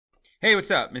Hey,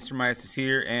 what's up? Mr. Miasis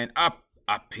here, and I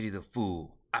pity the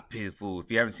fool. I pity the fool.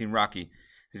 If you haven't seen Rocky,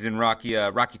 this is in Rocky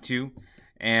 2,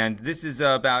 and this is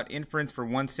about inference for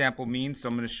one sample mean. So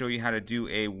I'm going to show you how to do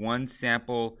a one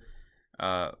sample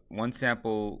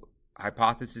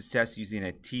hypothesis test using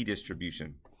a T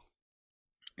distribution.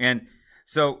 And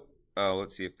so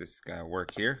let's see if this is going to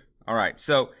work here. All right,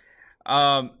 so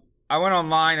I went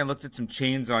online and looked at some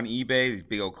chains on eBay, these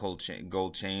big old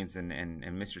gold chains, and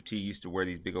Mr. T used to wear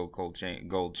these big old gold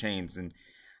chains. And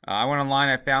I went online,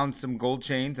 I found some gold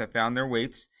chains, I found their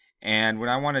weights, and what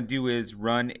I want to do is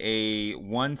run a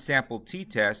one sample T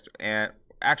test. And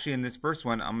actually in this first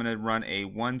one, I'm going to run a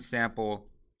one sample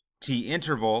T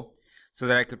interval so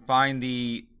that I could find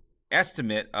the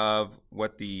estimate of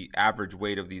what the average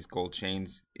weight of these gold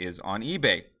chains is on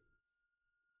eBay,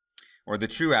 or the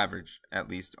true average, at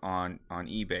least on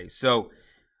eBay. So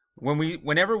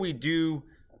whenever we do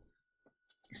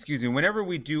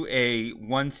a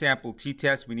one sample T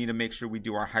test, we need to make sure we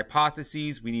do our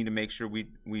hypotheses. We need to make sure we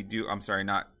do our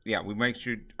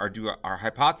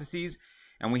hypotheses,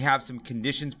 and we have some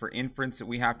conditions for inference that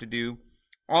we have to do.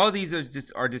 All of these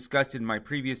are discussed in my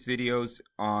previous videos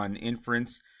on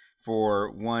inference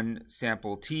for one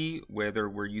sample T, whether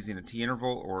we're using a T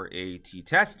interval or a T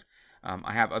test.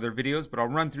 I have other videos, but I'll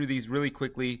run through these really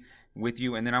quickly with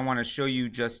you, and then I want to show you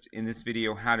just in this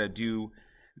video how to do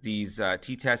these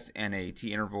T tests and a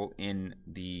T interval in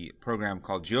the program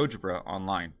called Geogebra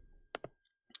online.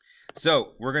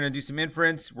 So we're going to do some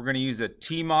inference. We're going to use a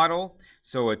T model,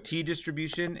 so a T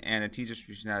distribution, and a T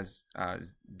distribution has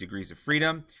degrees of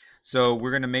freedom. So we're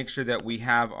going to make sure that we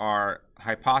have our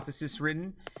hypothesis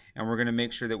written, and we're going to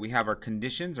make sure that we have our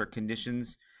conditions. Our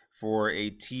conditions for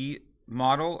a T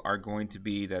model are going to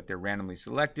be that they're randomly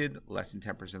selected, less than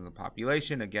 10% of the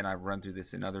population. Again, I've run through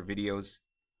this in other videos.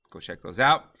 Go check those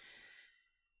out.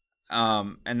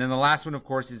 And then the last one, of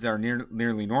course, is our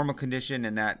nearly normal condition,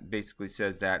 and that basically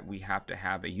says that we have to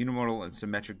have a unimodal and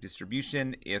symmetric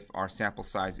distribution if our sample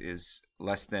size is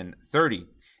less than 30.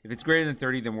 If it's greater than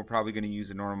 30, then we're probably going to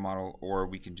use a normal model, or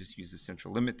we can just use the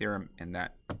central limit theorem, and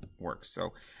that works.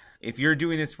 So if you're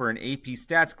doing this for an AP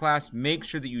Stats class, make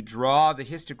sure that you draw the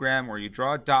histogram or you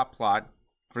draw a dot plot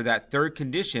for that third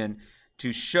condition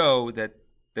to show that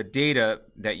the data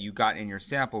that you got in your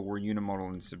sample were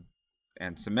unimodal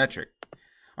and symmetric.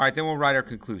 All right, then we'll write our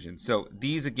conclusion. So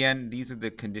these are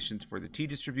the conditions for the T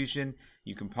distribution.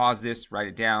 You can pause this, write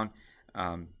it down,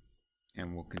 and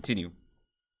we'll continue.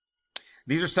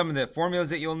 These are some of the formulas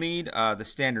that you'll need. The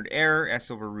standard error, S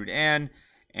over root n,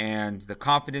 and the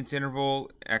confidence interval,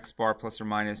 x bar plus or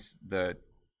minus the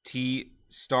T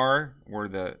star, or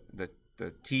the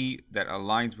T that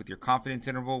aligns with your confidence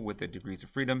interval with the degrees of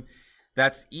freedom.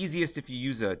 That's easiest if you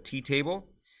use a T table,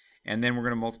 and then we're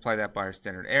going to multiply that by our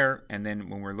standard error. And then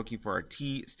when we're looking for our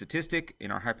T statistic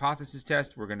in our hypothesis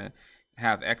test, we're going to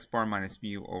have x bar minus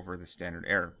mu over the standard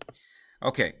error.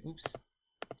 Okay, oops.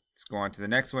 Let's go on to the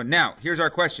next one. Now, here's our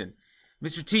question.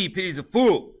 Mr. T pities a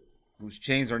fool whose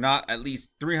chains are not at least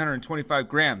 325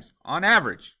 grams on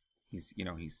average. He's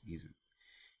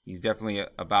definitely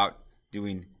about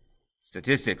doing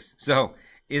statistics. So,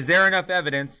 is there enough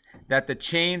evidence that the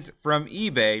chains from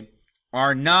eBay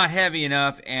are not heavy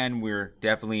enough, and we're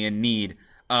definitely in need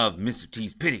of Mr.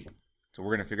 T's pity? So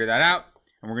we're going to figure that out,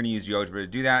 and we're going to use Geogebra to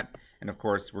do that. And of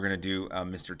course, we're going to do a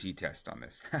Mr. T test on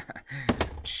this.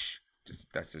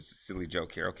 That's just a silly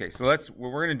joke here. Okay, so what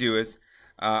we're going to do is,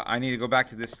 I need to go back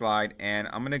to this slide, and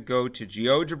I'm going to go to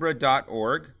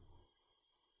geogebra.org.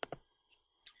 All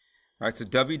right, so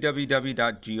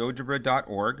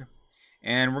www.geogebra.org.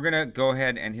 And we're going to go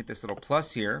ahead and hit this little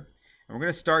plus here, and we're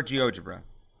going to start Geogebra.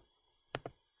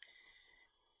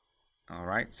 All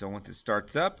right, so once it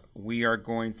starts up, we are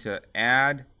going to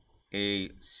add a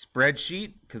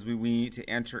spreadsheet because we need to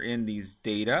enter in these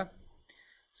data.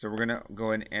 So we're going to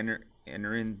go ahead and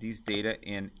enter in these data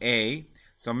in A.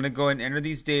 So I'm going to go ahead and enter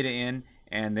these data in,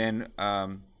 and then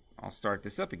I'll start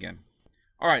this up again.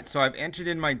 All right, so I've entered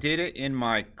in my data in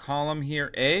my column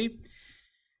here, A.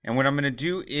 And what I'm going to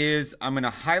do is I'm going to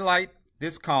highlight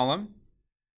this column,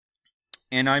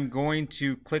 and I'm going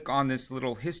to click on this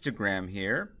little histogram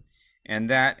here, and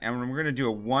we're going to do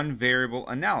a one variable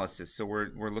analysis. So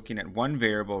we're looking at one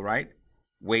variable, right?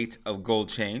 Weight of gold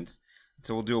chains.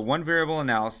 So we'll do a one variable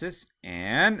analysis,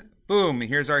 and boom,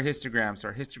 here's our histogram. So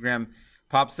our histogram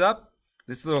pops up.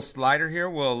 This little slider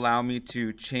here will allow me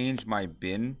to change my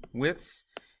bin widths.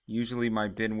 Usually my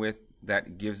bin width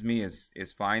that gives me is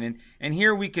fine. And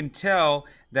here we can tell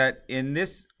that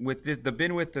the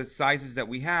bin width, the sizes that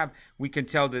we have, we can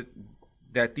tell that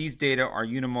these data are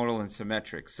unimodal and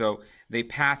symmetric. So they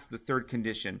pass the third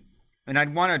condition. And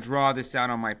I'd want to draw this out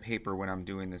on my paper when I'm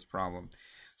doing this problem.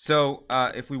 So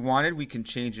if we wanted, we can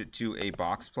change it to a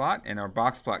box plot. And our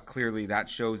box plot, clearly, that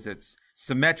shows it's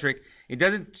symmetric. It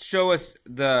doesn't show us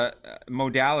the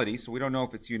modality, so we don't know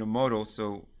if it's unimodal.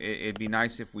 So it'd be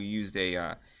nice if we used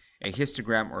a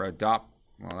histogram or a dot.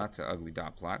 Well, that's an ugly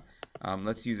dot plot.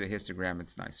 Let's use a histogram.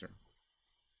 It's nicer.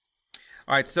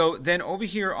 All right, so then over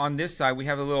here on this side, we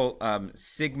have a little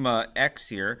sigma x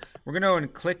here. We're going to go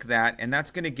and click that, and that's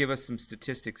going to give us some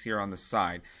statistics here on the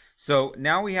side. So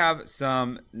now we have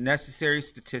some necessary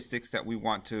statistics that we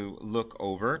want to look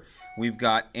over. We've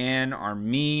got n, our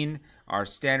mean, our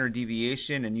standard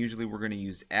deviation, and usually we're going to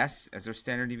use S as our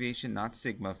standard deviation, not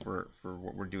sigma for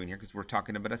what we're doing here, because we're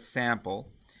talking about a sample.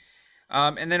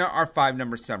 And then our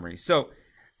 5-number summary. So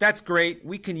that's great.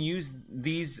 We can use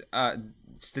these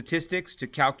statistics to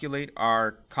calculate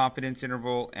our confidence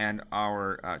interval and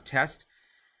our test.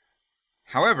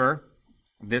 However,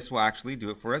 this will actually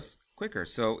do it for us quicker.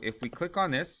 So if we click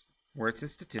on this, where it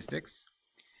says statistics,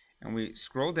 and we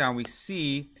scroll down, we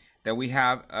see that we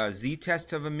have a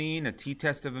z-test of a mean, a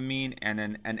t-test of a mean, and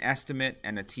an estimate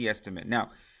and a t-estimate.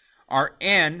 Now, our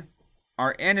n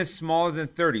is smaller than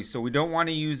 30, so we don't want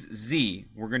to use z.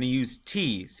 We're going to use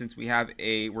t, since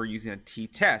we're using a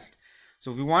t-test. So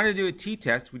if we want to do a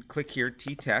t-test, we'd click here,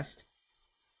 t-test.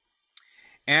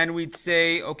 And we'd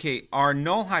say, okay, our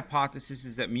null hypothesis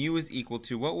is that mu is equal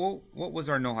to, what was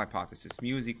our null hypothesis?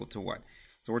 Mu is equal to what?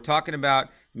 So we're talking about,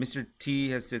 Mr. T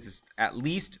says it's at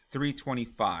least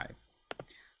 325.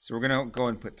 So we're going to go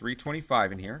and put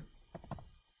 325 in here.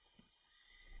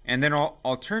 And then our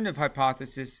alternative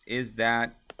hypothesis is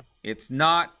that it's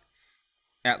not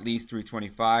at least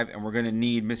 325, and we're going to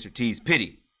need Mr. T's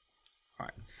pity. All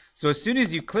right. So as soon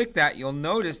as you click that, you'll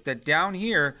notice that down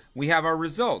here we have our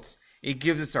results. It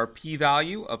gives us our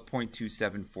p-value of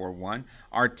 0.2741,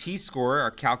 our t-score,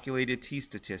 our calculated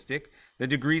t-statistic, the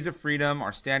degrees of freedom,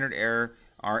 our standard error,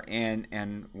 our n,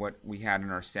 and what we had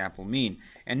in our sample mean.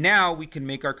 And now we can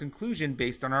make our conclusion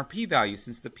based on our p-value.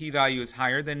 Since the p-value is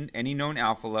higher than any known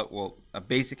alpha level, well, a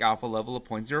basic alpha level of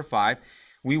 0.05,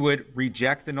 we would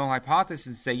reject the null hypothesis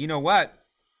and say, you know what?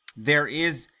 There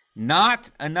is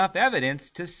not enough evidence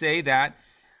to say that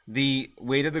the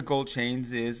weight of the gold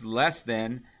chains is less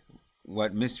than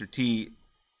what Mr. T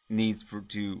needs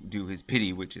to do his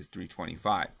pity, which is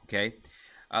 325, okay?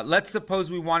 Let's suppose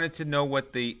we wanted to know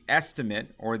what the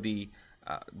estimate or the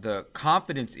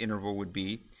confidence interval would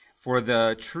be for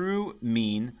the true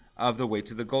mean of the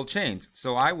weights of the gold chains.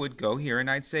 So I would go here and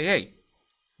I'd say, hey,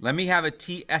 let me have a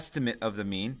t estimate of the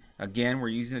mean. Again, we're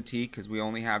using a t because we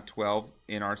only have 12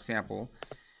 in our sample.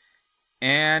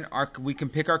 And we can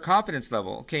pick our confidence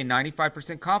level. Okay,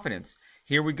 95% confidence.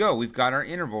 Here we go. We've got our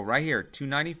interval right here,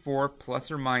 294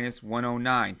 plus or minus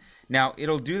 109. Now,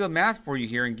 it'll do the math for you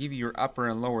here and give you your upper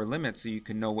and lower limits so you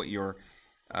can know what your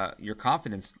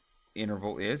confidence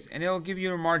interval is. And it'll give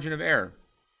you a margin of error.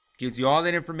 Gives you all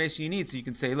that information you need so you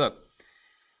can say, look,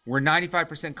 we're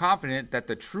 95% confident that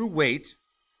the true weight,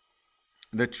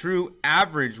 the true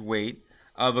average weight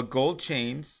of the gold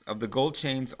chains on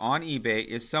eBay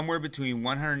is somewhere between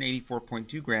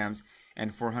 184.2 grams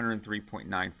and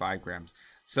 403.95 grams.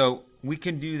 So we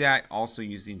can do that also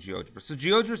using Geogebra. So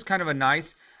Geogebra is kind of a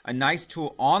nice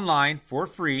tool online for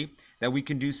free that we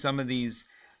can do some of these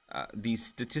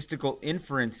statistical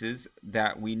inferences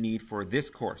that we need for this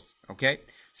course. Okay,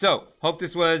 so hope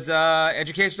this was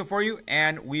educational for you,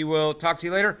 and we will talk to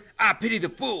you later. I pity the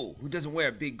fool who doesn't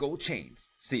wear big gold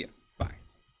chains. See ya.